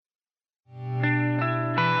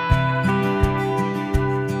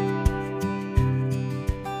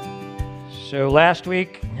So last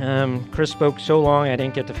week, Chris spoke so long I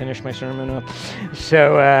didn't get to finish my sermon up.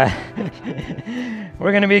 So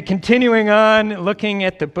we're going to be continuing on looking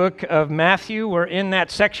at the book of Matthew. We're in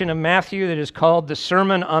that section of Matthew that is called the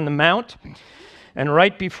Sermon on the Mount. And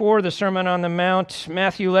right before the Sermon on the Mount,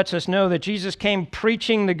 Matthew lets us know that Jesus came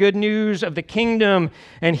preaching the good news of the kingdom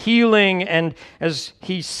and healing. And as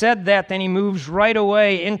he said that, then he moves right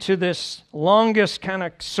away into this longest kind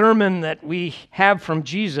of sermon that we have from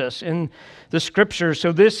Jesus in the scriptures.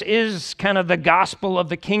 So this is kind of the gospel of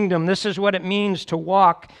the kingdom. This is what it means to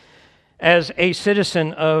walk as a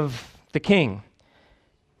citizen of the King.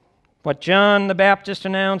 What John the Baptist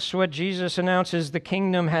announced, what Jesus announces, the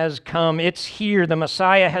kingdom has come. It's here. The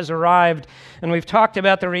Messiah has arrived. And we've talked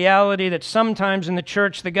about the reality that sometimes in the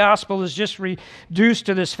church, the gospel is just reduced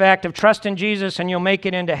to this fact of trust in Jesus and you'll make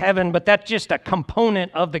it into heaven. But that's just a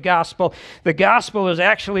component of the gospel. The gospel is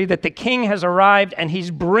actually that the King has arrived and he's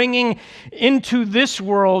bringing into this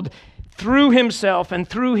world through himself and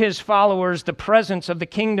through his followers the presence of the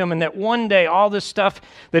kingdom, and that one day all this stuff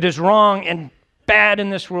that is wrong and bad in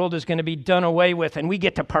this world is going to be done away with, and we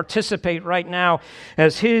get to participate right now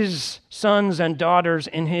as his sons and daughters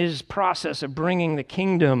in his process of bringing the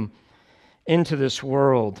kingdom into this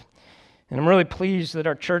world. And I'm really pleased that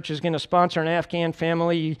our church is going to sponsor an Afghan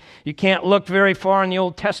family. You can't look very far in the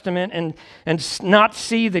Old Testament and not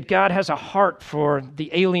see that God has a heart for the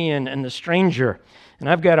alien and the stranger. And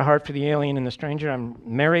I've got a heart for the alien and the stranger. I'm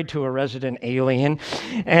married to a resident alien.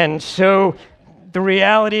 And so the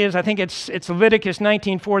reality is, I think it's Leviticus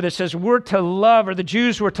 19:4 that says we're to love, or the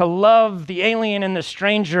Jews were to love the alien and the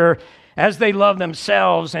stranger as they love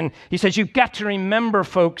themselves. And he says, you've got to remember,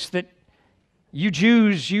 folks, that you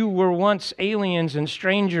Jews, you were once aliens and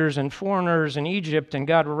strangers and foreigners in Egypt, and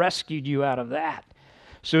God rescued you out of that.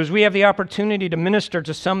 So as we have the opportunity to minister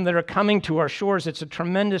to some that are coming to our shores, it's a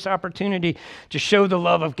tremendous opportunity to show the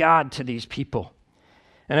love of God to these people.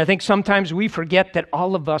 And I think sometimes we forget that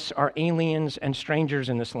all of us are aliens and strangers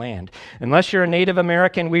in this land. Unless you're a Native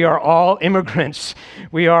American, we are all immigrants.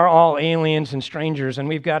 We are all aliens and strangers, and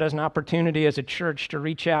we've got as an opportunity as a church to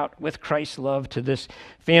reach out with Christ's love to this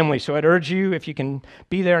family. So I'd urge you, if you can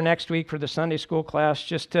be there next week for the Sunday school class,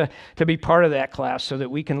 just to be part of that class so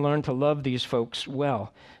that we can learn to love these folks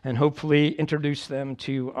well and hopefully introduce them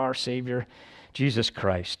to our Savior, Jesus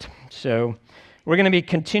Christ. So we're going to be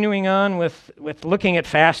continuing on with looking at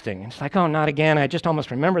fasting. It's like, oh, not again. I just almost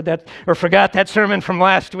remembered that or forgot that sermon from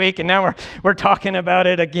last week, and now we're talking about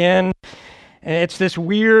it again. And it's this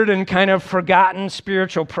weird and kind of forgotten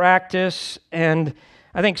spiritual practice, and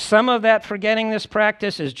I think some of that forgetting this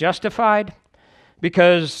practice is justified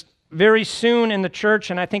because very soon in the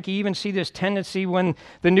church, and I think you even see this tendency when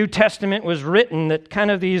the New Testament was written, that kind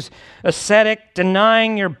of these ascetic,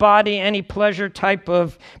 denying your body any pleasure type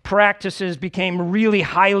of practices became really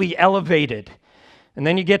highly elevated. And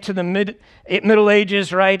then you get to the Middle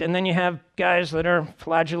Ages, right? And then you have guys that are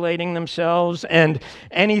flagellating themselves, and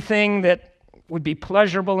anything that would be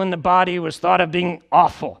pleasurable in the body was thought of being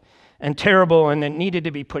awful and terrible and it needed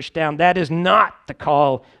to be pushed down. That is not the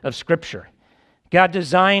call of Scripture. God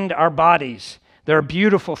designed our bodies. They're a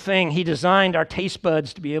beautiful thing. He designed our taste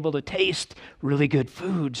buds to be able to taste really good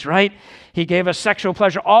foods, right? He gave us sexual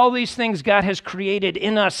pleasure. All these things God has created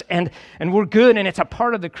in us, and we're good, and it's a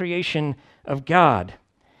part of the creation of God.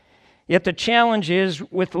 Yet the challenge is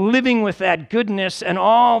with living with that goodness and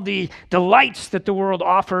all the delights that the world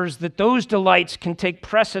offers, that those delights can take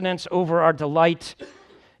precedence over our delight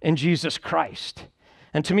in Jesus Christ.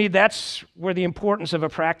 And to me, that's where the importance of a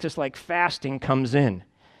practice like fasting comes in.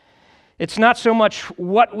 It's not so much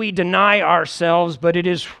what we deny ourselves, but it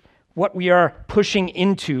is what we are pushing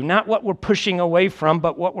into, not what we're pushing away from,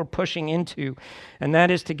 but what we're pushing into. And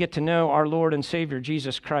that is to get to know our Lord and Savior,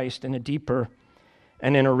 Jesus Christ, in a deeper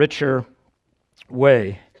and in a richer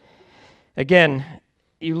way. Again,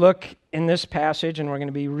 you look in this passage, and we're going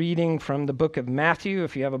to be reading from the book of Matthew.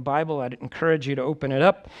 If you have a Bible, I'd encourage you to open it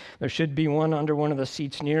up. There should be one under one of the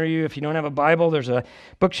seats near you. If you don't have a Bible, there's a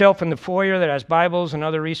bookshelf in the foyer that has Bibles and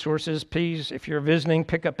other resources. Please, if you're visiting,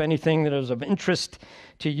 pick up anything that is of interest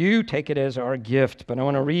to you. Take it as our gift. But I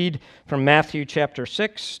want to read from Matthew chapter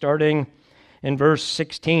 6, starting in verse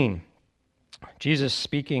 16. Jesus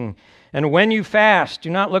speaking, "And when you fast,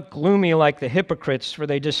 do not look gloomy like the hypocrites, for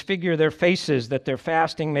they disfigure their faces, that their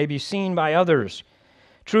fasting may be seen by others.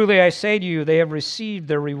 Truly I say to you, they have received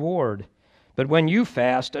their reward. But when you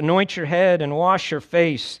fast, anoint your head and wash your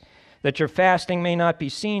face, that your fasting may not be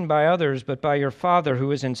seen by others, but by your Father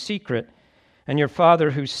who is in secret. And your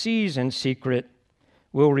Father who sees in secret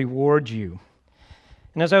will reward you."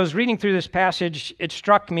 And as I was reading through this passage, it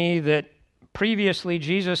struck me that previously,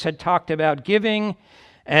 Jesus had talked about giving,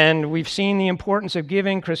 and we've seen the importance of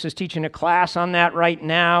giving. Chris is teaching a class on that right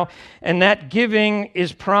now. And that giving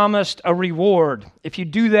is promised a reward. If you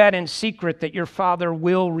do that in secret, that your Father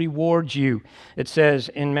will reward you, it says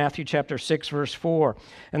in Matthew chapter 6, verse 4.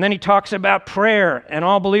 And then he talks about prayer. And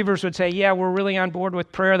all believers would say, yeah, we're really on board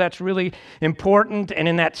with prayer. That's really important. And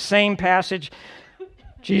in that same passage,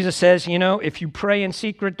 Jesus says, if you pray in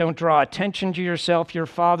secret, don't draw attention to yourself, your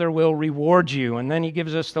Father will reward you. And then he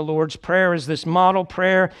gives us the Lord's Prayer as this model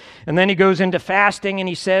prayer. And then he goes into fasting and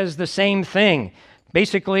he says the same thing.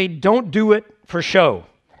 Basically, don't do it for show.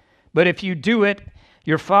 But if you do it,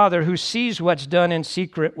 your Father who sees what's done in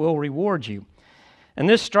secret will reward you. And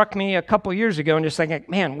this struck me a couple years ago, and just thinking,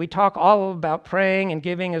 man, we talk all about praying and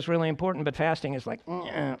giving is really important, but fasting is like,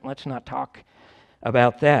 let's not talk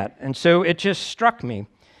about that. And so it just struck me.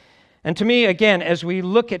 And to me, again, as we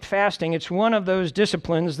look at fasting, it's one of those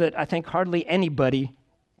disciplines that I think hardly anybody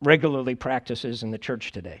regularly practices in the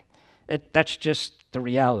church today. That's just the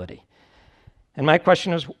reality. And my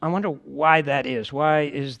question is, I wonder why that is. Why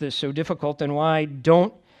is this so difficult, and why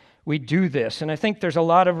don't we do this? And I think there's a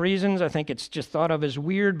lot of reasons. I think it's just thought of as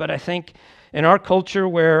weird, but I think in our culture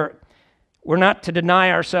where we're not to deny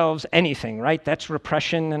ourselves anything, right? That's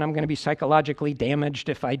repression, and I'm going to be psychologically damaged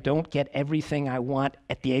if I don't get everything I want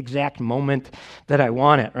at the exact moment that I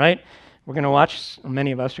want it, right?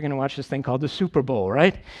 Many of us are going to watch this thing called the Super Bowl,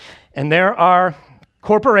 right? And there are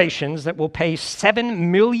corporations that will pay $7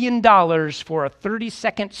 million for a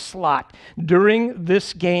 30-second slot during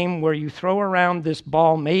this game where you throw around this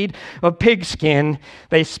ball made of pigskin.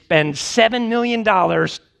 They spend $7 million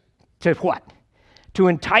to what? To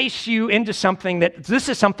entice you into something that this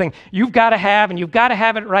is something you've got to have, and you've got to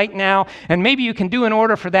have it right now, and maybe you can do an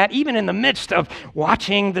order for that even in the midst of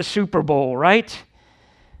watching the Super Bowl, right?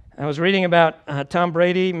 I was reading about Tom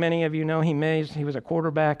Brady. Many of you know he was a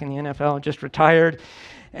quarterback in the NFL, just retired,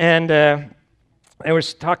 and they were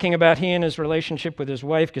talking about he and his relationship with his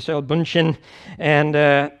wife, Gisele Bündchen, and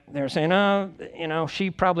they were saying, she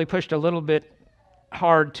probably pushed a little bit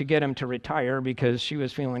hard to get him to retire because she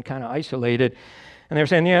was feeling kind of isolated. And they were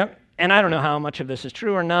saying, and I don't know how much of this is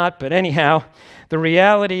true or not, but anyhow, the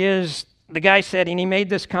reality is, the guy said, and he made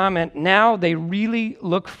this comment, now they really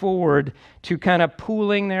look forward to kind of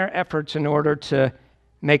pooling their efforts in order to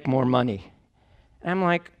make more money. And I'm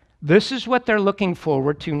like, this is what they're looking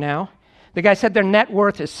forward to now? The guy said their net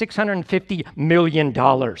worth is $650 million.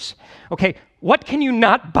 Okay, what can you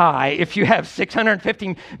not buy if you have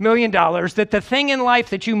 $650 million that the thing in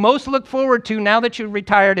life that you most look forward to now that you've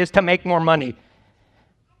retired is to make more money?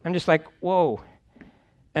 I'm just like, whoa.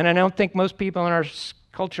 And I don't think most people in our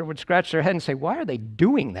culture would scratch their head and say, why are they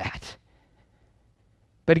doing that?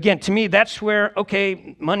 But again, to me, that's where,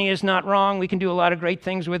 okay, money is not wrong. We can do a lot of great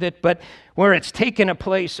things with it, but where it's taken a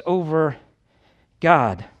place over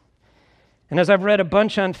God. And as I've read a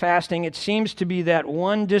bunch on fasting, it seems to be that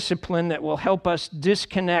one discipline that will help us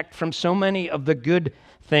disconnect from so many of the good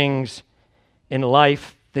things in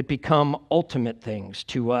life that become ultimate things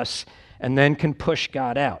to us and then can push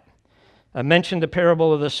God out. I mentioned the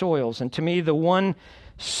parable of the soils, and to me, the one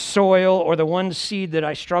soil or the one seed that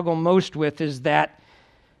I struggle most with is that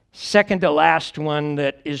second to last one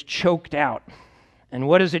that is choked out. And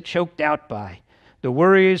what is it choked out by? The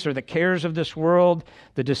worries or the cares of this world,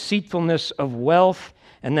 the deceitfulness of wealth,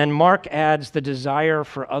 and then Mark adds the desire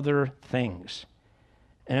for other things.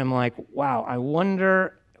 And I'm like, wow, I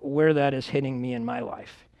wonder where that is hitting me in my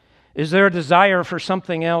life. Is there a desire for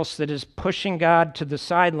something else that is pushing God to the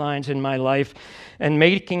sidelines in my life and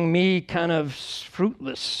making me kind of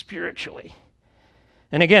fruitless spiritually?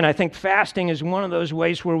 And again, I think fasting is one of those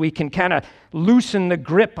ways where we can kind of loosen the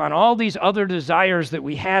grip on all these other desires that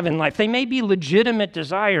we have in life. They may be legitimate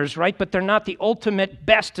desires, right? But they're not the ultimate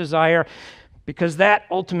best desire, because that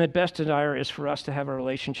ultimate best desire is for us to have a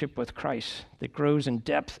relationship with Christ that grows in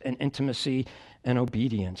depth and intimacy and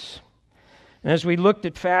obedience. And as we looked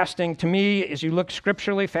at fasting, to me, as you look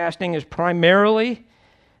scripturally, fasting is primarily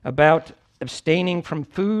about abstaining from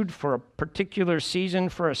food for a particular season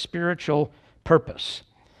for a spiritual purpose.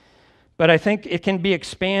 But I think it can be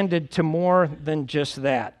expanded to more than just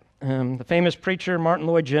that. The famous preacher Martin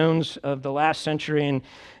Lloyd-Jones of the last century in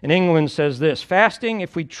England says this: fasting,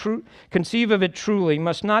 if we conceive of it truly,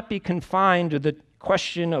 must not be confined to the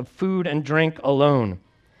question of food and drink alone.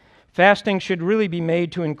 Fasting should really be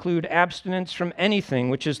made to include abstinence from anything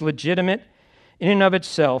which is legitimate in and of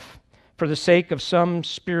itself for the sake of some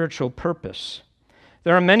spiritual purpose.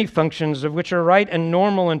 There are many functions of which are right and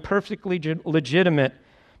normal and perfectly legitimate,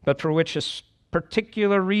 but for which a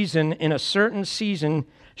particular reason in a certain season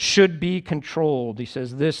should be controlled. He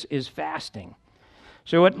says this is fasting.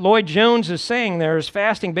 So what Lloyd Jones is saying there is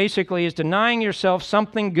fasting basically is denying yourself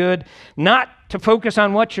something good, not to focus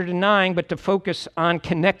on what you're denying, but to focus on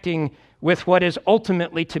connecting with what is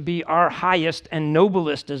ultimately to be our highest and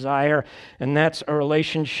noblest desire, and that's a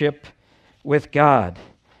relationship with God.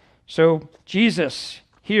 So Jesus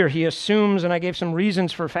here, he assumes, and I gave some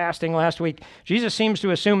reasons for fasting last week, Jesus seems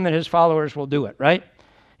to assume that his followers will do it, right?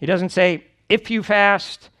 He doesn't say, if you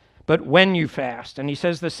fast, but when you fast. And he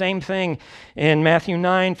says the same thing in Matthew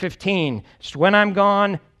 9:15. It's when I'm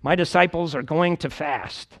gone, my disciples are going to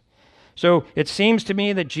fast. So it seems to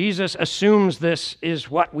me that Jesus assumes this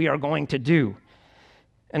is what we are going to do.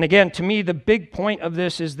 And again, to me, the big point of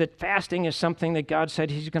this is that fasting is something that God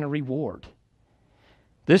said he's going to reward.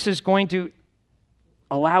 This is going to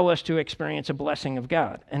allow us to experience a blessing of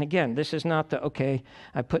God. And again, this is not okay,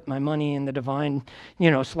 I put my money in the divine,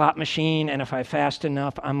 slot machine, and if I fast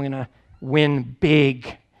enough, I'm going to win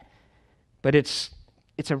big. But it's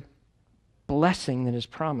a blessing that is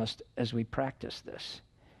promised as we practice this.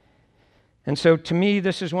 And so to me,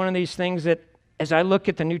 this is one of these things that as I look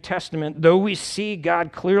at the New Testament, though we see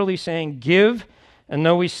God clearly saying give, and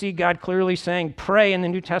though we see God clearly saying pray in the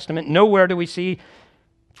New Testament, nowhere do we see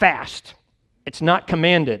fast. It's not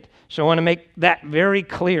commanded. So I want to make that very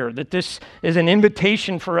clear, that this is an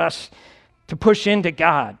invitation for us to push into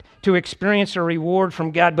God, to experience a reward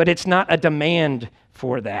from God, but it's not a demand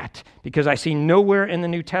for that, because I see nowhere in the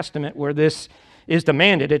New Testament where this is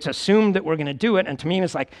demanded. It's assumed that we're going to do it, and to me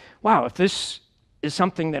it's like, wow, if this is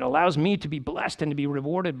something that allows me to be blessed and to be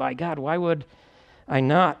rewarded by God, why would I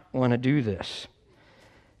not want to do this?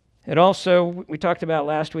 It also, we talked about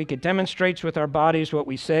last week, it demonstrates with our bodies what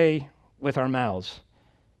we say with our mouths,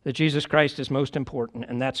 that Jesus Christ is most important,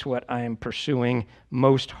 and that's what I am pursuing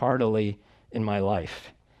most heartily in my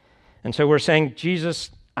life. And so we're saying,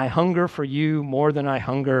 Jesus, I hunger for you more than I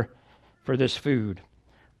hunger for this food,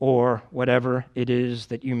 or whatever it is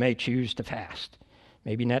that you may choose to fast.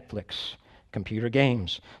 Maybe Netflix, computer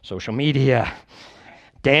games, social media.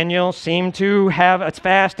 Daniel seemed to have a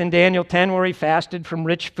fast in Daniel 10 where he fasted from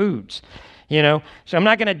rich foods. So I'm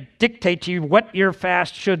not going to dictate to you what your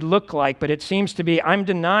fast should look like, but it seems to be I'm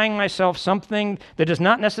denying myself something that is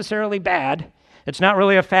not necessarily bad. It's not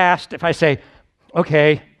really a fast if I say,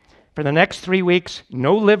 okay, for the next 3 weeks,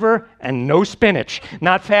 no liver and no spinach.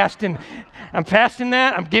 Not fasting. I'm fasting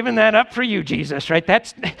that. I'm giving that up for you, Jesus, right?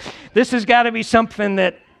 This has got to be something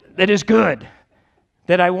that is good,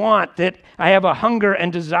 that I want, that I have a hunger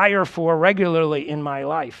and desire for regularly in my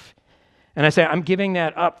life. And I say, I'm giving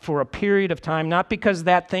that up for a period of time, not because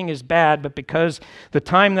that thing is bad, but because the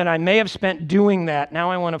time that I may have spent doing that, now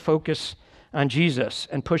I want to focus on Jesus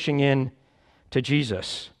and pushing in to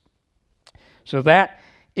Jesus. So that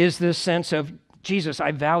is this sense of, Jesus,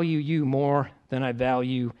 I value you more than I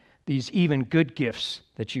value these even good gifts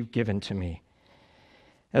that you've given to me.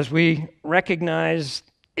 As we recognize,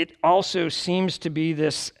 it also seems to be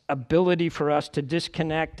this ability for us to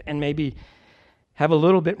disconnect and maybe have a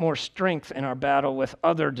little bit more strength in our battle with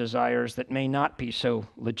other desires that may not be so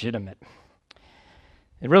legitimate.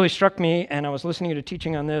 It really struck me, and I was listening to a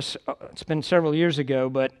teaching on this, it's been several years ago,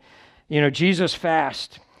 but, Jesus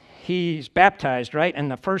fast. He's baptized, right?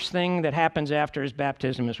 And the first thing that happens after his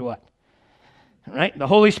baptism is what? Right? The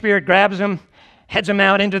Holy Spirit grabs him, heads him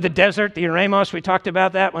out into the desert, the eremos. We talked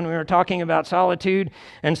about that when we were talking about solitude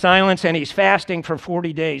and silence, and he's fasting for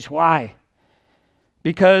 40 days. Why?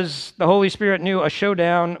 Because the Holy Spirit knew a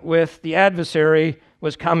showdown with the adversary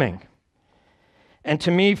was coming. And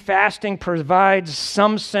to me, fasting provides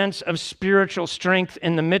some sense of spiritual strength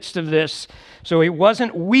in the midst of this. So he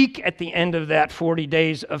wasn't weak at the end of that 40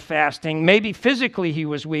 days of fasting. Maybe physically he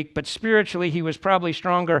was weak, but spiritually he was probably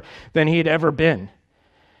stronger than he had ever been.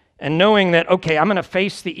 And knowing that, okay, I'm going to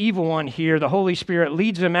face the evil one here, the Holy Spirit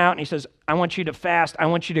leads him out and he says, I want you to fast. I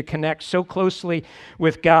want you to connect so closely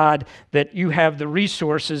with God that you have the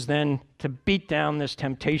resources then to beat down this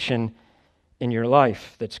temptation in your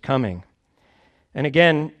life that's coming. And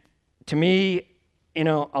again, to me,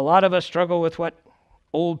 a lot of us struggle with what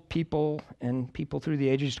old people and people through the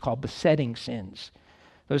ages call besetting sins.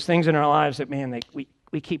 Those things in our lives that,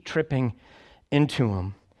 we keep tripping into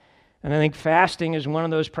them. And I think fasting is one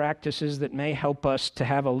of those practices that may help us to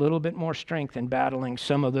have a little bit more strength in battling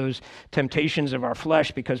some of those temptations of our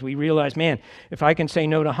flesh, because we realize, if I can say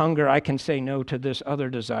no to hunger, I can say no to this other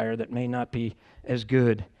desire that may not be as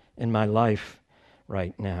good in my life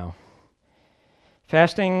right now.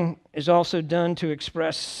 Fasting is also done to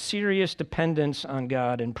express serious dependence on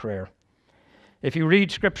God in prayer. If you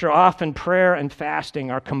read Scripture, often prayer and fasting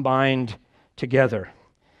are combined together.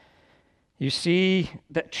 You see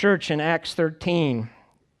that church in Acts 13,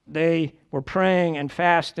 they were praying and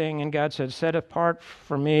fasting, and God said, set apart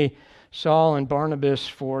for me Saul and Barnabas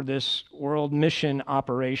for this world mission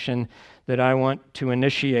operation that I want to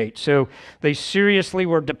initiate. So they seriously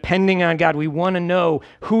were depending on God. We want to know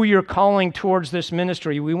who you're calling towards this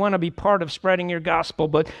ministry. We want to be part of spreading your gospel,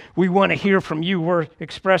 but we want to hear from you. We're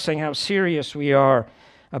expressing how serious we are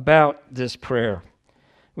about this prayer.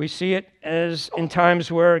 We see it as in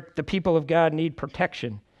times where the people of God need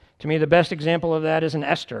protection. To me, the best example of that is in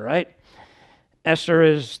Esther, right? Esther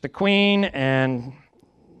is the queen, and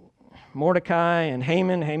Mordecai and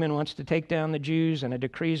Haman. Haman wants to take down the Jews, and a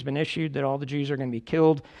decree has been issued that all the Jews are going to be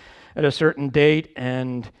killed at a certain date.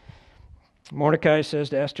 And Mordecai says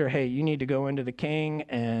to Esther, hey, you need to go into the king,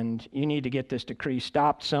 and you need to get this decree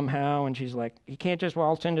stopped somehow. And she's like, he can't just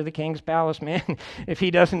waltz into the king's palace, man. If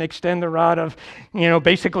he doesn't extend the rod of,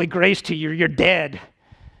 basically grace to you, you're dead.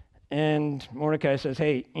 And Mordecai says,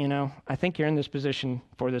 hey, I think you're in this position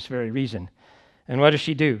for this very reason. And what does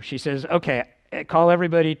she do? She says, okay, call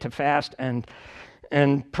everybody to fast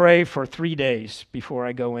and pray for 3 days before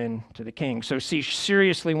I go in to the king. So she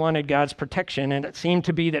seriously wanted God's protection, and it seemed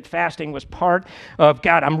to be that fasting was part of,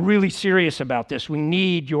 God, I'm really serious about this. We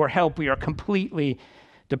need your help. We are completely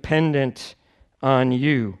dependent on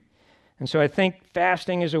you. And so I think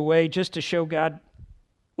fasting is a way just to show God,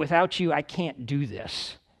 without you, I can't do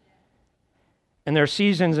this. And there are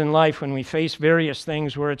seasons in life when we face various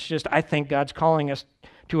things where it's just, I think God's calling us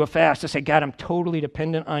to a fast to say, God, I'm totally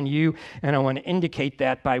dependent on you, and I want to indicate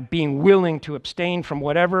that by being willing to abstain from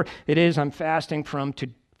whatever it is I'm fasting from, to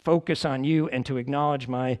focus on you and to acknowledge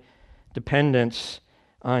my dependence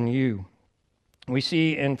on you. We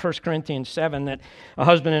see in 1 Corinthians 7 that a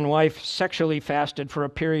husband and wife sexually fasted for a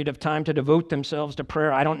period of time to devote themselves to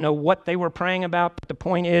prayer. I don't know what they were praying about, but the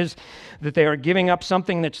point is that they are giving up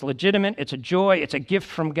something that's legitimate. It's a joy. It's a gift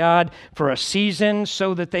from God for a season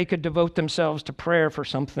so that they could devote themselves to prayer for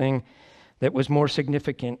something that was more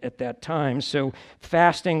significant at that time. So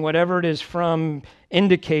fasting, whatever it is from,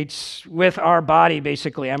 indicates with our body,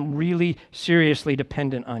 basically, I'm really seriously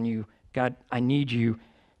dependent on you. God, I need you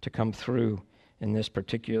to come through in this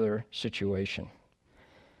particular situation.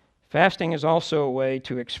 Fasting is also a way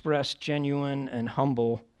to express genuine and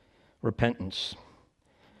humble repentance.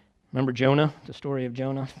 Remember Jonah, the story of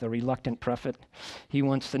Jonah, the reluctant prophet? He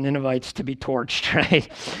wants the Ninevites to be torched, right?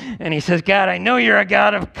 And he says, God, I know you're a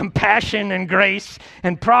God of compassion and grace,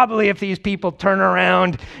 and probably if these people turn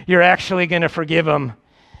around, you're actually going to forgive them.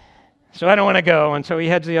 So I don't want to go. And so he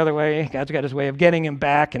heads the other way. God's got his way of getting him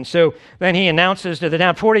back. And so then he announces to the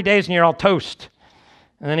town, 40 days and you're all toast.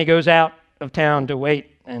 And then he goes out of town to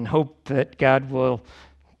wait and hope that God will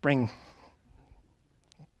bring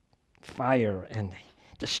fire and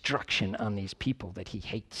destruction on these people that he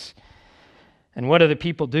hates. And what do the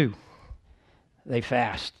people do? They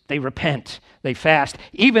fast. They repent. They fast.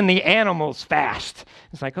 Even the animals fast.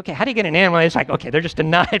 It's like, okay, how do you get an animal? It's like, okay, they're just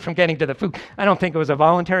denied from getting to the food. I don't think it was a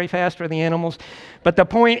voluntary fast for the animals. But the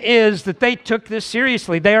point is that they took this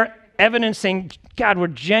seriously. They are evidencing, God, we're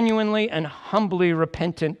genuinely and humbly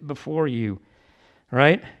repentant before you,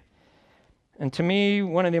 right? And to me,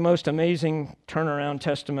 one of the most amazing turnaround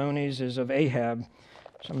testimonies is of Ahab.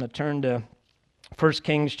 So I'm going to turn to 1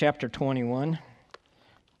 Kings chapter 21.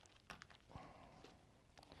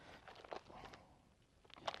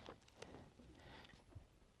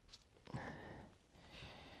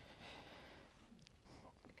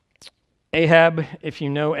 Ahab, if you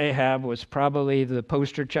know Ahab, was probably the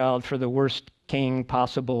poster child for the worst king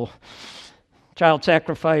possible. Child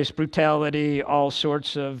sacrifice, brutality, all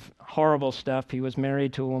sorts of horrible stuff. He was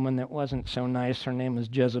married to a woman that wasn't so nice. Her name was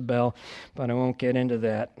Jezebel, but I won't get into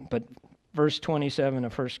that. But verse 27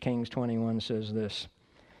 of 1 Kings 21 says this.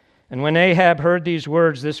 And when Ahab heard these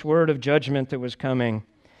words, this word of judgment that was coming,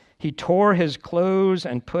 he tore his clothes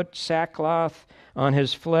and put sackcloth on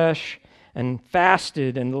his flesh and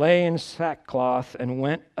fasted and lay in sackcloth and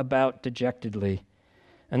went about dejectedly.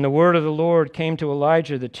 And the word of the Lord came to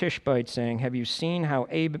Elijah the Tishbite, saying, have you seen how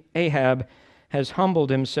Ahab has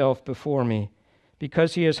humbled himself before me?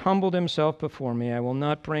 Because he has humbled himself before me, I will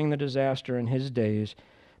not bring the disaster in his days,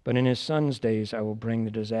 but in his son's days I will bring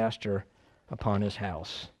the disaster upon his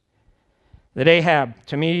house. That Ahab,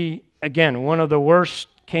 to me, again, one of the worst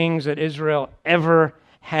kings that Israel ever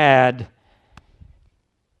had,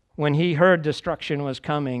 when he heard destruction was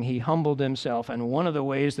coming, he humbled himself. And one of the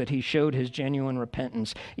ways that he showed his genuine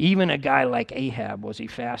repentance, even a guy like Ahab, was he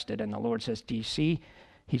fasted. And the Lord says, do you see?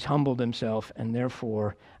 He's humbled himself, and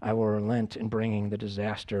therefore I will relent in bringing the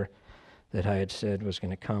disaster that I had said was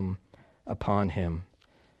going to come upon him.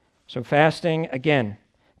 So fasting, again,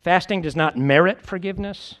 fasting does not merit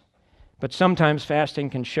forgiveness, but sometimes fasting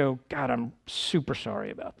can show, God, I'm super sorry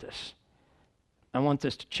about this. I want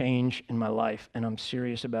this to change in my life, and I'm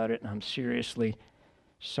serious about it, and I'm seriously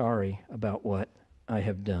sorry about what I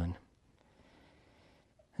have done.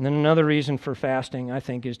 And then another reason for fasting, I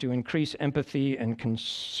think, is to increase empathy and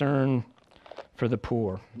concern for the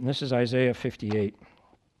poor. And this is Isaiah 58.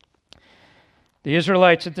 The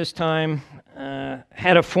Israelites at this time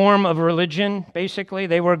had a form of religion, basically.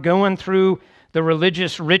 They were going through the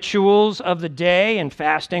religious rituals of the day, and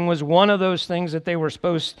fasting was one of those things that they were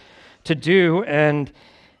supposed to do, and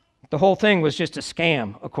the whole thing was just a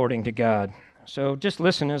scam, according to God. So just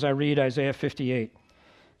listen as I read Isaiah 58.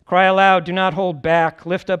 Cry aloud, do not hold back.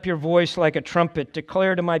 Lift up your voice like a trumpet.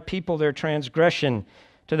 Declare to my people their transgression,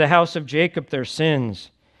 to the house of Jacob their sins.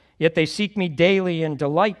 Yet they seek me daily and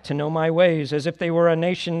delight to know my ways, as if they were a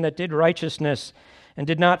nation that did righteousness and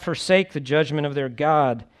did not forsake the judgment of their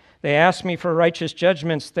God. They ask me for righteous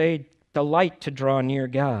judgments. They delight to draw near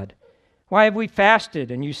God. Why have we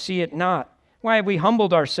fasted, and you see it not? Why have we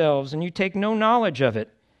humbled ourselves, and you take no knowledge of it?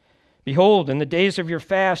 Behold, in the days of your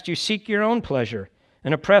fast you seek your own pleasure,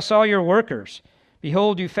 and oppress all your workers.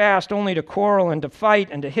 Behold, you fast only to quarrel and to fight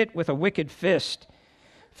and to hit with a wicked fist.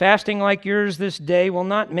 Fasting like yours this day will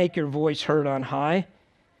not make your voice heard on high.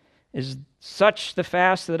 Is such the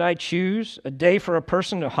fast that I choose, a day for a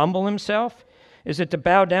person to humble himself? Is it to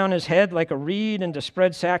bow down his head like a reed and to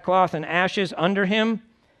spread sackcloth and ashes under him?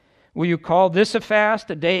 Will you call this a fast,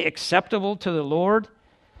 a day acceptable to the Lord?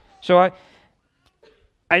 So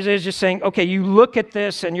Isaiah's just saying, okay, you look at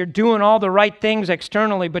this and you're doing all the right things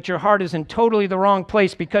externally, but your heart is in totally the wrong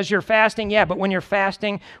place because you're fasting. Yeah, but when you're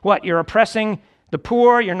fasting, what? You're oppressing the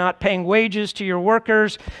poor, you're not paying wages to your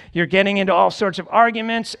workers, you're getting into all sorts of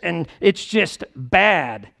arguments, and it's just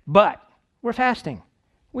bad. But we're fasting.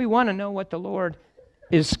 We want to know what the Lord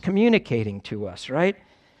is communicating to us, right?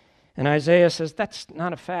 And Isaiah says that's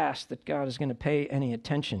not a fast that God is going to pay any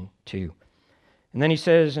attention to. And then he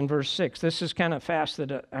says in verse 6, this is kind of fast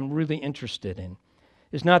that I'm really interested in.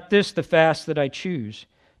 Is not this the fast that I choose?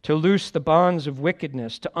 To loose the bonds of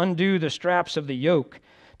wickedness, to undo the straps of the yoke,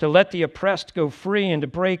 to let the oppressed go free and to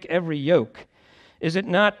break every yoke? Is it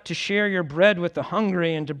not to share your bread with the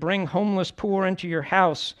hungry and to bring homeless poor into your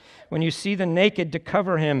house when you see the naked to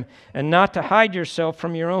cover him and not to hide yourself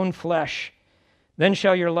from your own flesh? Then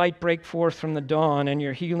shall your light break forth from the dawn and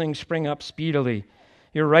your healing spring up speedily.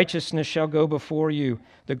 Your righteousness shall go before you.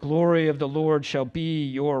 The glory of the Lord shall be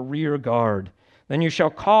your rear guard. Then you shall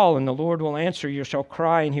call and the Lord will answer. You shall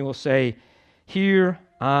cry and he will say, here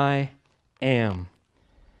I am.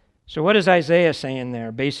 So what is Isaiah saying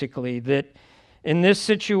there? Basically, that in this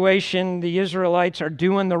situation, the Israelites are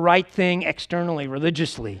doing the right thing externally,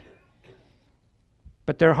 religiously,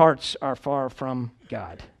 but their hearts are far from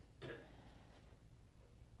God.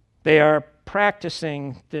 They are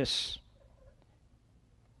practicing this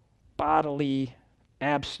bodily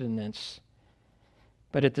abstinence,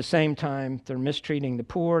 but at the same time, they're mistreating the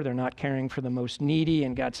poor, they're not caring for the most needy,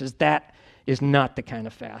 and God says, that is not the kind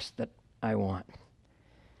of fast that I want.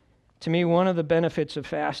 To me, one of the benefits of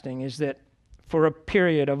fasting is that for a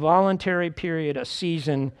period, a voluntary period, a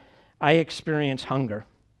season, I experience hunger.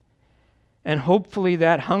 And hopefully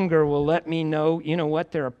that hunger will let me know, you know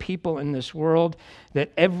what, there are people in this world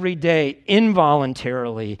that every day,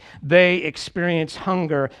 involuntarily, they experience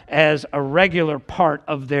hunger as a regular part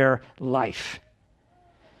of their life.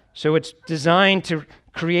 So it's designed to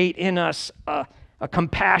create in us a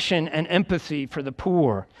compassion and empathy for the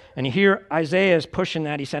poor. And here Isaiah is pushing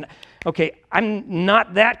that. He said, okay, I'm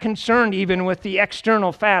not that concerned even with the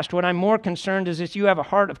external fast. What I'm more concerned is that you have a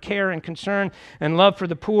heart of care and concern and love for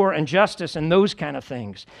the poor and justice and those kind of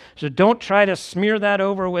things. So don't try to smear that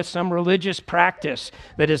over with some religious practice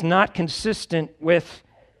that is not consistent with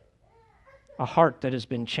a heart that has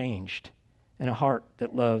been changed and a heart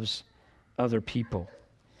that loves other people.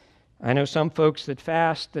 I know some folks that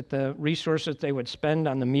fast, that the resources they would spend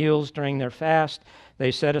on the meals during their fast, they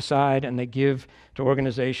set aside and they give to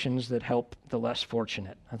organizations that help the less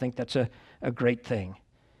fortunate. I think that's a great thing.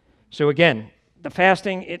 So again, the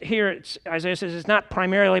fasting, Isaiah says, it's not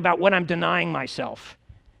primarily about what I'm denying myself.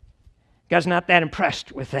 God's not that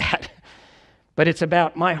impressed with that. But it's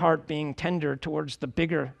about my heart being tender towards the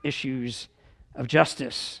bigger issues of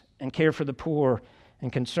justice and care for the poor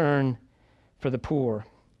and concern for the poor.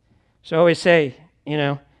 So I always say,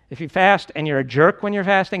 if you fast and you're a jerk when you're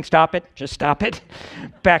fasting, stop it. Just stop it.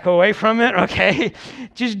 Back away from it, okay?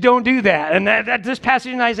 Just don't do that. And this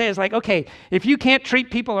passage in Isaiah is like, okay, if you can't treat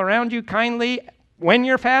people around you kindly when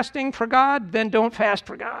you're fasting for God, then don't fast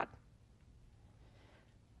for God.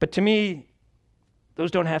 But to me,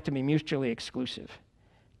 those don't have to be mutually exclusive.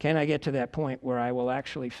 Can I get to that point where I will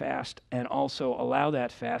actually fast and also allow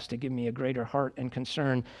that fast to give me a greater heart and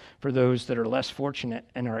concern for those that are less fortunate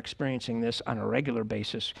and are experiencing this on a regular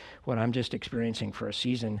basis, what I'm just experiencing for a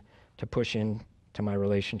season, to push into my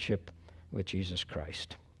relationship with Jesus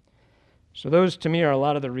Christ? So those, to me, are a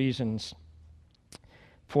lot of the reasons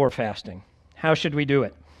for fasting. How should we do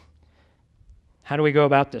it? How do we go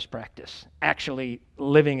about this practice, actually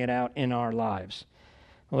living it out in our lives?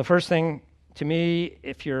 Well, the first thing, to me,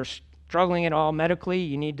 if you're struggling at all medically,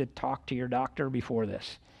 you need to talk to your doctor before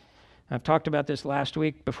this. I've talked about this last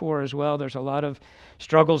week before as well. There's a lot of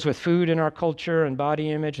struggles with food in our culture and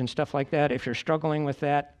body image and stuff like that. If you're struggling with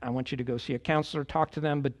that, I want you to go see a counselor, talk to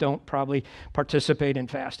them, but don't probably participate in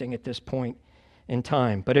fasting at this point in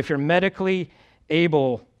time. But if you're medically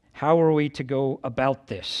able, how are we to go about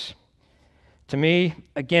this? To me,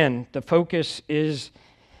 again, the focus is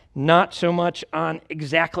not so much on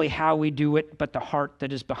exactly how we do it, but the heart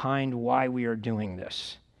that is behind why we are doing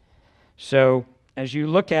this. So as you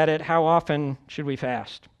look at it, how often should we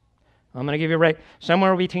fast? I'm going to give you a rate.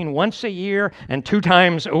 Somewhere between once a year and 2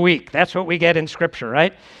 times a week. That's what we get in Scripture,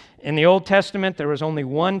 right? In the Old Testament, there was only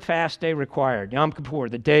one fast day required, Yom Kippur,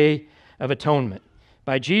 the Day of Atonement.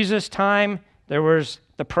 By Jesus' time, there was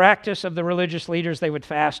the practice of the religious leaders. They would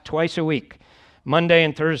fast twice a week, Monday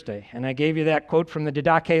and Thursday. And I gave you that quote from the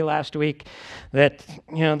Didache last week that,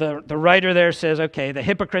 the writer there says, okay, the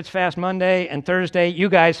hypocrites fast Monday and Thursday, you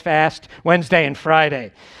guys fast Wednesday and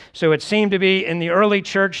Friday. So it seemed to be in the early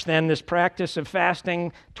church then, this practice of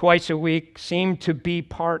fasting twice a week seemed to be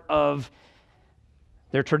part of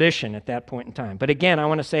their tradition at that point in time. But again, I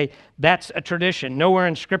want to say that's a tradition. Nowhere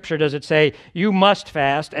in Scripture does it say you must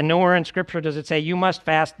fast, and nowhere in Scripture does it say you must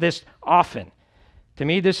fast this often. To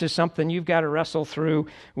me, this is something you've got to wrestle through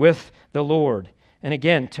with the Lord. And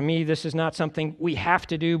again, to me, this is not something we have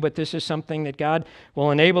to do, but this is something that God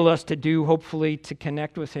will enable us to do, hopefully, to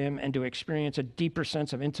connect with Him and to experience a deeper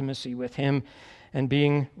sense of intimacy with Him and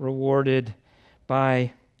being rewarded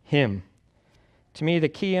by Him. To me, the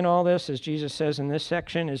key in all this, as Jesus says in this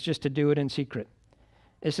section, is just to do it in secret.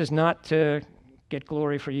 This is not to get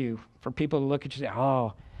glory for you, for people to look at you and say,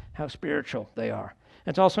 oh, how spiritual they are.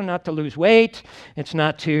 It's also not to lose weight. It's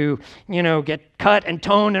not to, get cut and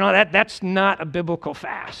toned and all that. That's not a biblical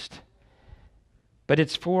fast. But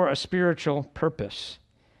it's for a spiritual purpose,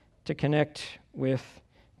 to connect with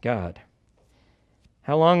God.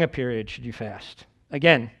 How long a period should you fast?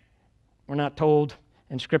 Again, we're not told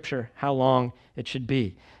in Scripture how long it should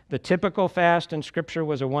be. The typical fast in Scripture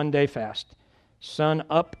was a 1-day fast. Sun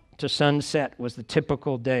up to sunset was the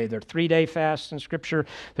typical day. There are 3-day fasts in Scripture,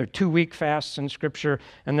 there are 2-week fasts in Scripture,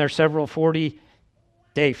 and there are several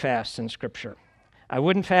 40-day fasts in Scripture. I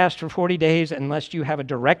wouldn't fast for 40 days unless you have a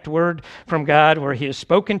direct word from God where He has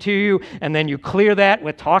spoken to you, and then you clear that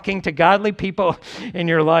with talking to godly people in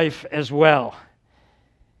your life as well.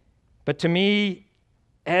 But to me,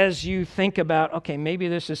 as you think about, okay, maybe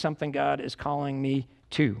this is something God is calling me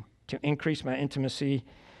to increase my intimacy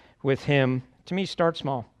with Him, to me, start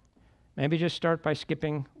small. Maybe just start by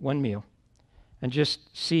skipping 1 meal and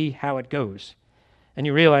just see how it goes. And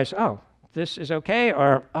you realize, oh, this is okay,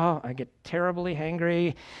 or, oh, I get terribly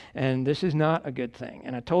hangry, and this is not a good thing.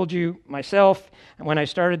 And I told you myself, when I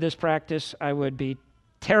started this practice, I would be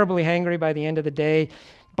terribly hangry by the end of the day,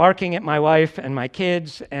 barking at my wife and my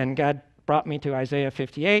kids, and God brought me to Isaiah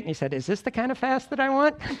 58, and He said, is this the kind of fast that I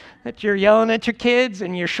want? That you're yelling at your kids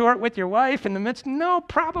and you're short with your wife in the midst? No,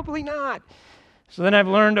 probably not. So then I've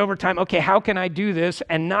learned over time, okay, how can I do this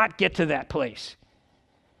and not get to that place?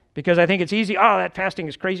 Because I think it's easy, that fasting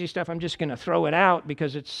is crazy stuff, I'm just going to throw it out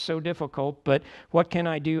because it's so difficult. But what can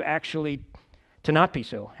I do actually to not be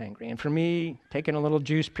so hangry? And for me, taking a little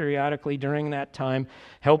juice periodically during that time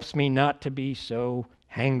helps me not to be so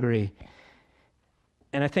hangry.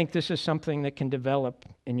 And I think this is something that can develop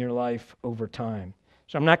in your life over time.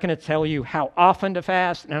 So I'm not going to tell you how often to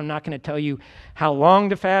fast, and I'm not going to tell you how long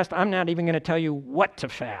to fast. I'm not even going to tell you what to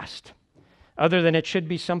fast, other than it should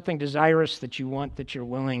be something desirous that you want, that you're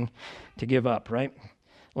willing to give up, right?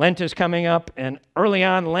 Lent is coming up, and early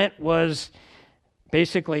on, Lent was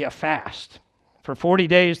basically a fast. For 40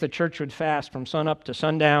 days, the church would fast from sunup to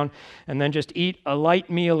sundown and then just eat a light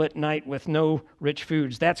meal at night with no rich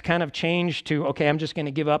foods. That's kind of changed to, okay, I'm just going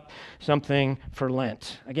to give up something for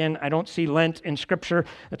Lent. Again, I don't see Lent in Scripture.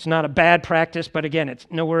 It's not a bad practice, but again, it's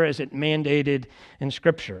nowhere is it mandated in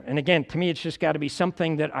Scripture. And again, to me, it's just got to be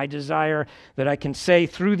something that I desire, that I can say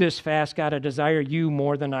through this fast, God, I desire you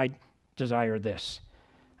more than I desire this.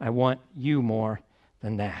 I want you more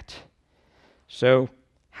than that. So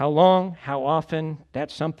How long, how often,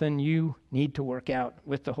 that's something you need to work out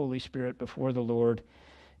with the Holy Spirit before the Lord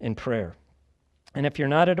in prayer. And if you're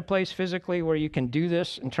not at a place physically where you can do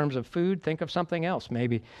this in terms of food, think of something else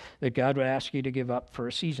maybe that God would ask you to give up for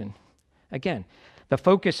a season. Again, the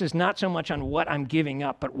focus is not so much on what I'm giving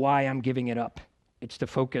up, but why I'm giving it up. It's to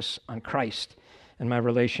focus on Christ and my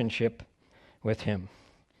relationship with Him.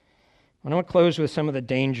 I want to close with some of the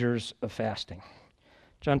dangers of fasting.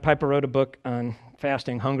 John Piper wrote a book on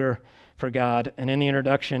fasting, Hunger for God, and in the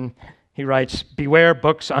introduction, he writes, "Beware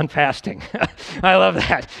books on fasting." I love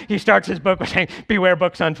that. He starts his book with saying, "Beware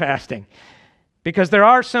books on fasting," because there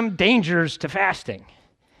are some dangers to fasting.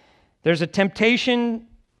 There's a temptation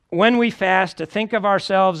when we fast to think of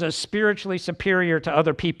ourselves as spiritually superior to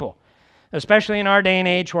other people, especially in our day and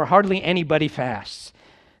age where hardly anybody fasts,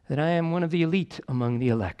 that I am one of the elite among the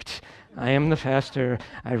elect. I am the faster.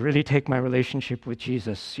 I really take my relationship with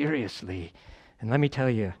Jesus seriously. And let me tell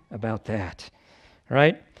you about that,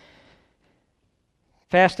 right?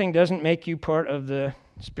 Fasting doesn't make you part of the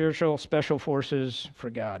spiritual special forces for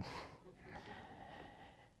God.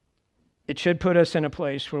 It should put us in a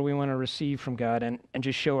place where we want to receive from God and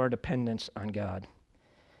just show our dependence on God.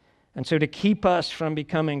 And so to keep us from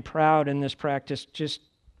becoming proud in this practice, just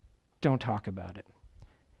don't talk about it.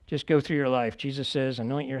 Just go through your life. Jesus says,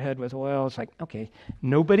 anoint your head with oil. It's like, okay,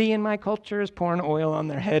 nobody in my culture is pouring oil on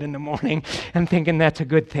their head in the morning and thinking that's a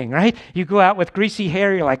good thing, right? You go out with greasy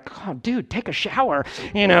hair, you're like, oh, dude, take a shower.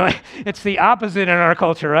 You know, it's the opposite in our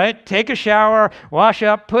culture, right? Take a shower, wash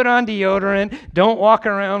up, put on deodorant. Don't walk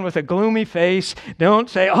around with a gloomy face. Don't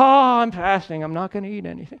say, oh, I'm fasting. I'm not going to eat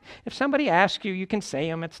anything. If somebody asks you, you can say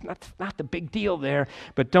them. It's not the big deal there,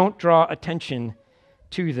 but don't draw attention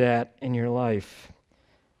to that in your life.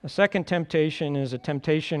 A second temptation is a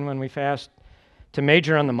temptation when we fast to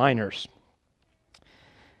major on the minors.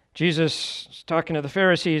 Jesus is talking to the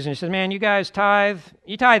Pharisees and he says, man, you guys tithe.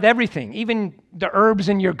 You tithe everything. Even the herbs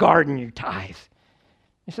in your garden, you tithe.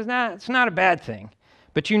 He says, nah, it's not a bad thing.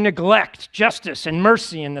 But you neglect justice and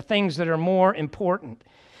mercy and the things that are more important.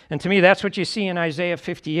 And to me, that's what you see in Isaiah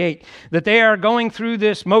 58, that they are going through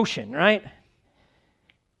this motion, right?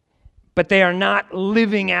 But they are not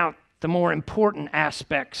living out the more important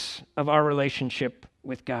aspects of our relationship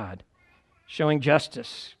with God. Showing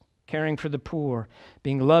justice, caring for the poor,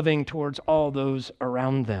 being loving towards all those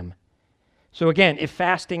around them. So again, if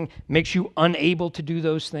fasting makes you unable to do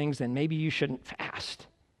those things, then maybe you shouldn't fast.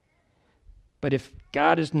 But if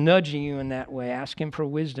God is nudging you in that way, ask Him for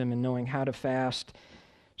wisdom in knowing how to fast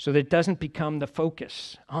so that it doesn't become the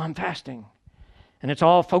focus. Oh, I'm fasting. And it's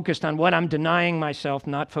all focused on what I'm denying myself,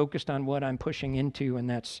 not focused on what I'm pushing into, and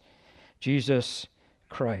that's Jesus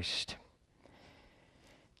Christ.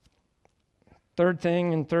 Third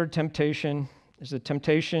thing and third temptation is the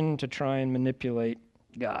temptation to try and manipulate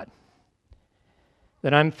God.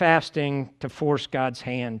 That I'm fasting to force God's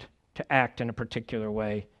hand to act in a particular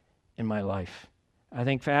way in my life. I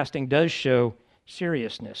think fasting does show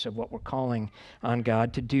seriousness of what we're calling on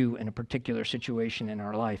God to do in a particular situation in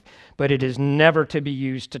our life. But it is never to be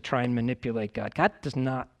used to try and manipulate God. God does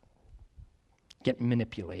not get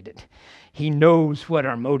manipulated. He knows what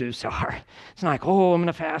our motives are. It's not like, oh, I'm going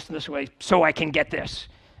to fast this way so I can get this,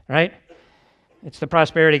 right? It's the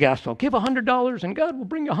prosperity gospel. Give $100 and God will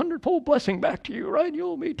bring a 100-fold blessing back to you, right?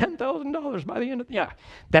 You'll be $10,000 by the end of the... Yeah,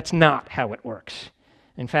 that's not how it works.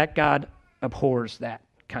 In fact, God abhors that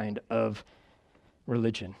kind of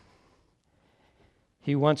religion.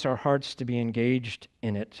 He wants our hearts to be engaged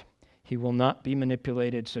in it. He will not be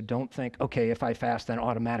manipulated, so don't think, okay, if I fast, then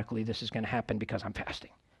automatically this is going to happen because I'm fasting.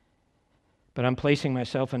 But I'm placing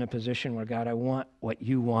myself in a position where, God, I want what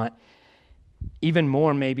you want, even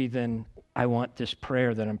more maybe than I want this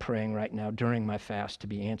prayer that I'm praying right now during my fast to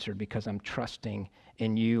be answered, because I'm trusting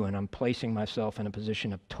in you and I'm placing myself in a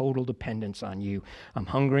position of total dependence on you. I'm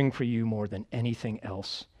hungering for you more than anything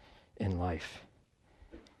else in life.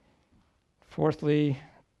 Fourthly,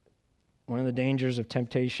 one of the dangers of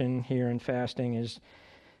temptation here in fasting is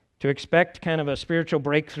to expect kind of a spiritual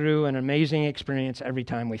breakthrough, an amazing experience every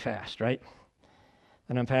time we fast, right?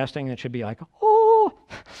 And I'm fasting, it should be like, oh,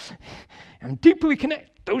 I'm deeply connected.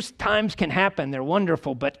 Those times can happen. They're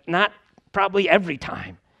wonderful, but not probably every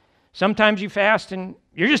time. Sometimes you fast and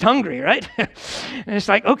you're just hungry, right? And it's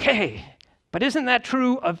like, okay, but isn't that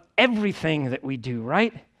true of everything that we do,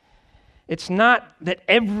 right? It's not that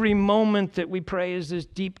every moment that we pray is this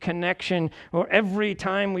deep connection, or every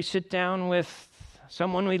time we sit down with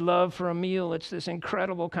someone we love for a meal, it's this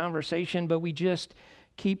incredible conversation, but we just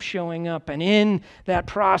keep showing up. And in that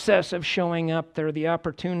process of showing up, there are the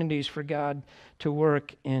opportunities for God to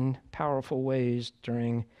work in powerful ways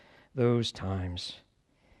during those times.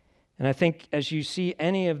 And I think as you see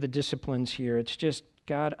any of the disciplines here, it's just,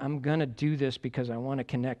 God, I'm going to do this because I want to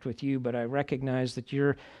connect with you, but I recognize that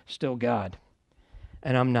you're still God,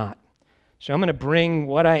 and I'm not. So I'm going to bring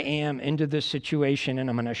what I am into this situation, and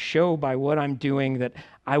I'm going to show by what I'm doing that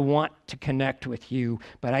I want to connect with you,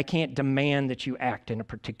 but I can't demand that you act in a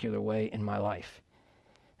particular way in my life.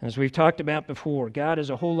 And as we've talked about before, God is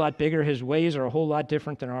a whole lot bigger. His ways are a whole lot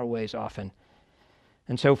different than our ways often.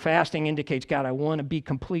 And so fasting indicates, God, I want to be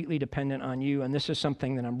completely dependent on you, and this is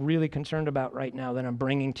something that I'm really concerned about right now that I'm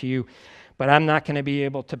bringing to you, but I'm not going to be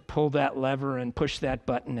able to pull that lever and push that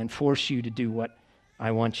button and force you to do what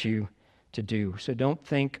I want you to do. So don't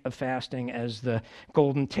think of fasting as the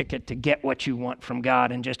golden ticket to get what you want from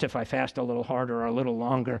God, and just if I fast a little harder or a little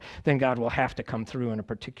longer, then God will have to come through in a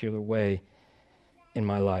particular way in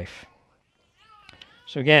my life.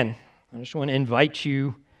 So again, I just want to invite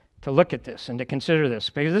you to look at this and to consider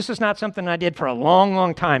this, because this is not something I did for a long,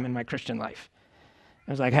 long time in my Christian life.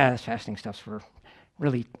 I was like, this fasting stuff's for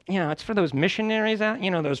really, it's for those missionaries out,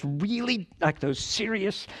 those really, like those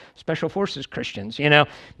serious special forces Christians,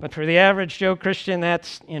 But for the average Joe Christian,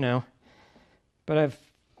 that's, But I've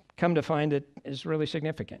come to find it is really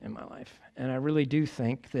significant in my life. And I really do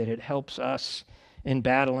think that it helps us in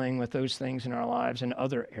battling with those things in our lives in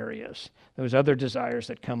other areas, those other desires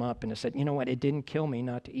that come up, and it said, you know what, it didn't kill me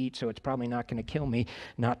not to eat, so it's probably not going to kill me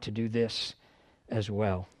not to do this as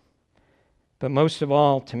well. But most of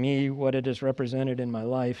all, to me, what it has represented in my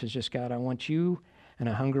life is just, God, I want you, and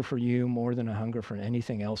I hunger for you more than I hunger for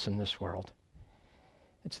anything else in this world.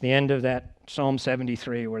 It's the end of that Psalm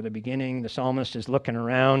 73, where the beginning, the psalmist is looking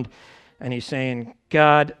around, and he's saying,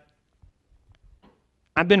 God,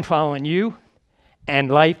 I've been following you,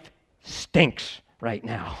 and life stinks right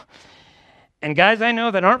now. And guys I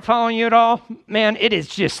know that aren't following you at all, man, it is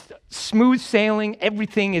just smooth sailing.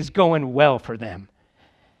 Everything is going well for them.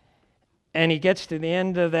 And he gets to the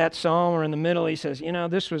end of that psalm, or in the middle, he says,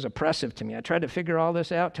 this was oppressive to me. I tried to figure all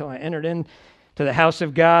this out till I entered into the house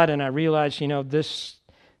of God, and I realized, this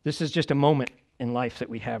is just a moment in life that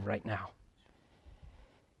we have right now.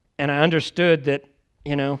 And I understood that,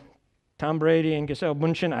 Tom Brady and Gisele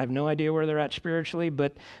Bundchen, I have no idea where they're at spiritually,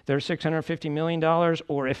 but they're $650 million,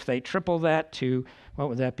 or if they triple that to, what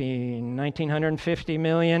would that be, $1,950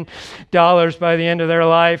 million by the end of their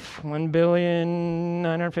life,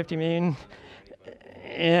 $1,950 million.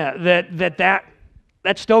 Yeah,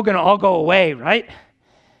 that's still going to all go away, right?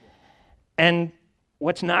 And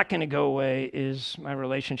what's not going to go away is my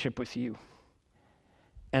relationship with you.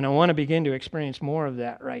 And I want to begin to experience more of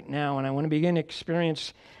that right now. And I want to begin to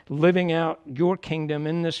experience living out your kingdom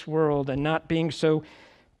in this world and not being so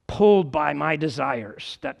pulled by my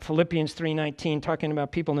desires. That Philippians 3:19, talking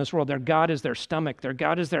about people in this world, their God is their stomach, their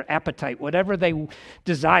God is their appetite. Whatever they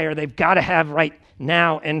desire, they've got to have right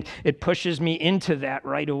now. And it pushes me into that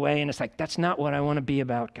right away. And it's like, that's not what I want to be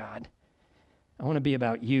about, God. I want to be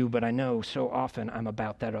about you, but I know so often I'm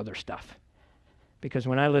about that other stuff. Because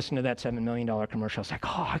when I listen to that $7 million commercial, it's like,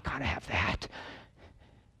 I got to have that.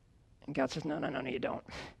 And God says, no, you don't.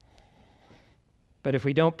 But if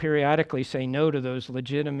we don't periodically say no to those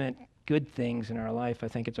legitimate good things in our life, I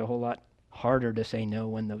think it's a whole lot harder to say no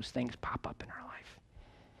when those things pop up in our life.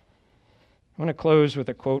 I want to close with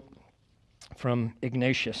a quote from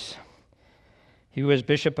Ignatius. He was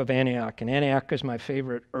Bishop of Antioch, and Antioch is my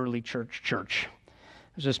favorite early church.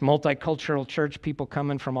 It was this multicultural church, people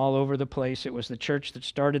coming from all over the place. It was the church that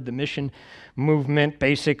started the mission movement,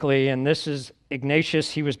 basically. And this is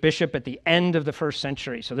Ignatius. He was bishop at the end of the first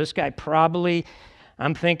century. So this guy probably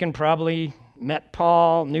met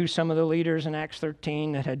Paul, knew some of the leaders in Acts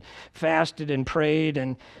 13 that had fasted and prayed.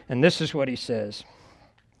 And this is what he says.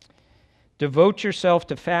 Devote yourself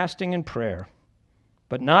to fasting and prayer,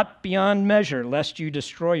 but not beyond measure, lest you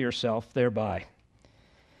destroy yourself thereby.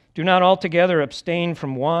 Do not altogether abstain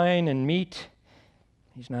from wine and meat.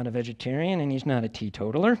 He's not a vegetarian and he's not a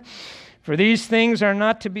teetotaler. For these things are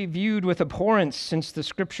not to be viewed with abhorrence, since the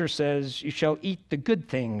Scripture says, you shall eat the good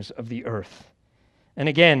things of the earth. And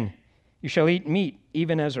again, you shall eat meat,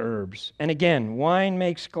 even as herbs. And again, wine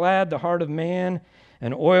makes glad the heart of man,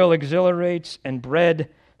 and oil exhilarates, and bread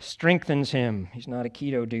strengthens him. He's not a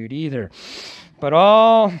keto dude either. But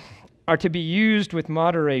all are to be used with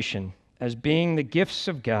moderation, as being the gifts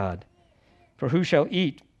of God. For who shall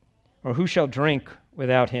eat or who shall drink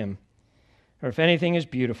without him? Or if anything is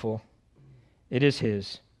beautiful, it is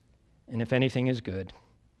his. And if anything is good,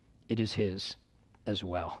 it is his as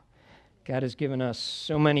well. God has given us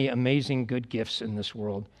so many amazing good gifts in this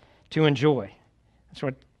world to enjoy. That's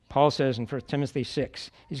what Paul says in 1 Timothy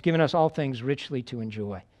 6. He's given us all things richly to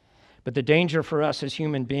enjoy. But the danger for us as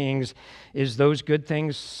human beings is those good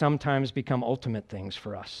things sometimes become ultimate things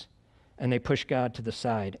for us, and they push God to the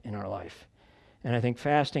side in our life. And I think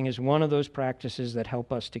fasting is one of those practices that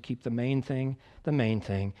help us to keep the main thing.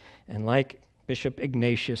 And like Bishop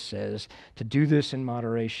Ignatius says, to do this in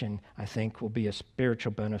moderation, I think, will be a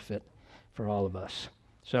spiritual benefit for all of us.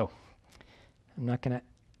 So, I'm not going to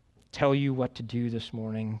tell you what to do this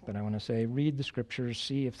morning, but I want to say, read the scriptures,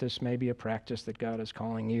 see if this may be a practice that God is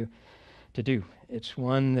calling you to do. It's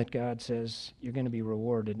one that God says you're going to be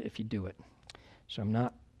rewarded if you do it. So I'm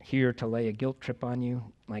not here to lay a guilt trip on you.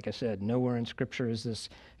 Like I said, nowhere in Scripture is this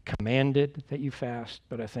commanded that you fast,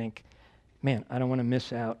 but I think, man, I don't want to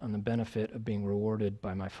miss out on the benefit of being rewarded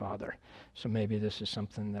by my Father. So maybe this is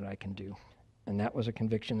something that I can do. And that was a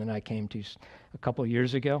conviction that I came to a couple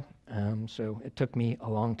years ago. So it took me a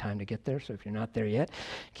long time to get there. So if you're not there yet,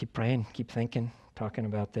 keep praying, keep thinking, talking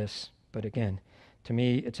about this. But again, to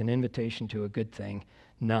me, it's an invitation to a good thing,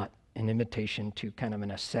 not an invitation to kind of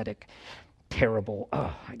an ascetic, terrible,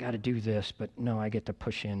 I got to do this, but no, I get to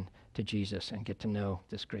push in to Jesus and get to know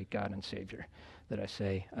this great God and Savior that I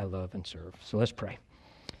say I love and serve. So let's pray.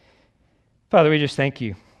 Father, we just thank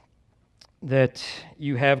you that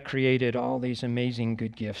you have created all these amazing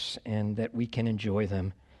good gifts and that we can enjoy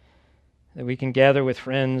them, that we can gather with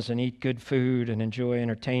friends and eat good food and enjoy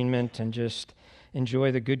entertainment and just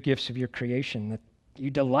enjoy the good gifts of your creation, that you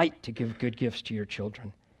delight to give good gifts to your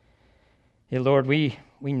children. Yeah, Lord, we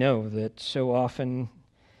know that so often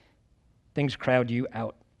things crowd you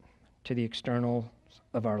out to the external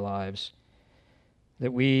of our lives,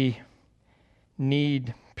 that we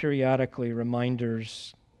need periodically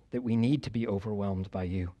reminders that we need to be overwhelmed by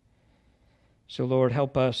you. So, Lord,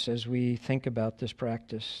 help us as we think about this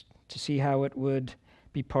practice to see how it would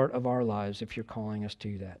be part of our lives if you're calling us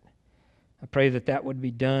to that. I pray that that would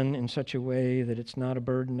be done in such a way that it's not a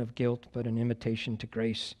burden of guilt, but an invitation to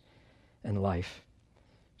grace and life.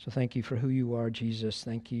 So thank you for who you are, Jesus.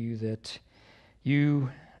 Thank you that you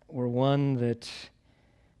were one that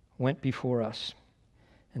went before us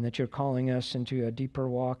and that you're calling us into a deeper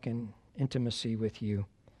walk and intimacy with you.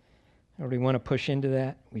 Lord, we want to push into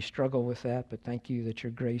that. We struggle with that, but thank you that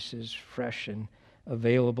your grace is fresh and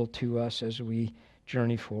available to us as we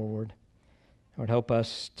journey forward. Lord, help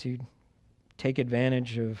us to take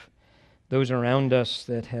advantage of those around us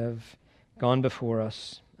that have gone before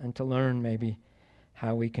us and to learn maybe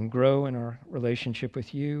how we can grow in our relationship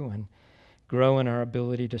with you and grow in our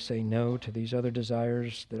ability to say no to these other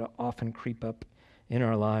desires that often creep up in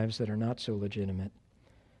our lives that are not so legitimate.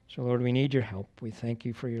 So, Lord, we need your help. We thank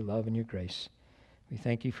you for your love and your grace. We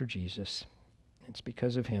thank you for Jesus. It's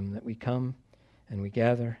because of him that we come and we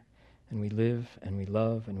gather and we live and we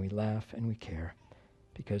love and we laugh and we care,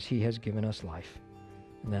 because he has given us life,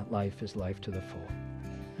 and that life is life to the full.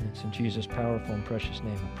 And it's in Jesus' powerful and precious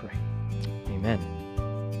name I pray. Amen.